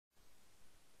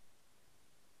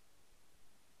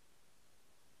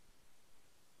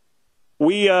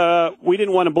we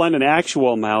didn't want to blend an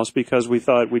actual mouse because we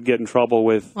thought we'd get in trouble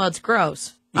with. Well, it's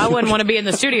gross. I wouldn't want to be in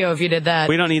the studio if you did that.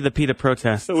 We don't need the PETA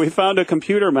protest. So we found a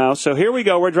computer mouse. So here we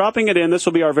go. We're dropping it in. This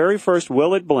will be our very first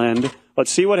Will It Blend.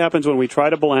 Let's see what happens when we try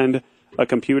to blend a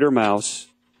computer mouse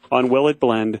on Will It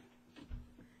Blend.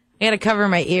 I got to cover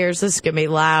my ears. This is going to be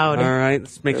loud. All right,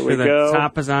 let's make There sure we the go.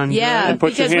 top is on. Yeah, And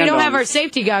put your because we hand don't on have it. our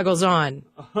safety goggles on.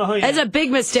 Oh, yeah. That's a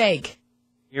big mistake.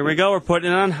 Here we go. We're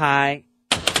putting it on high.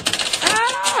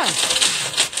 Ah!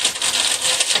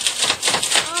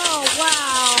 Oh,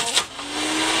 wow.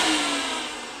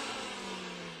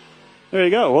 There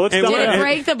you go. Well, it's Hey, done. Did it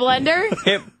break the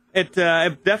blender?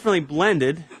 It definitely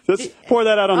blended. Just pour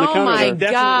that out on the Oh, counter. my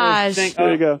there. Definitely gosh.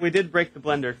 There you go. We did break the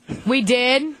blender. We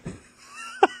did?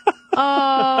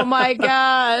 Oh, my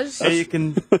gosh. Hey, you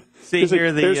can see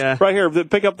here There's right here.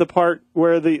 Pick up the part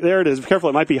where there it is. Be careful.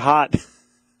 It might be hot.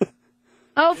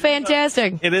 Oh,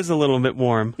 fantastic. it is a little bit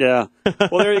warm. Yeah.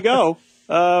 Well, there you go.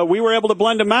 We were able to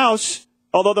blend a mouse,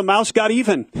 although the mouse got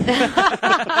even.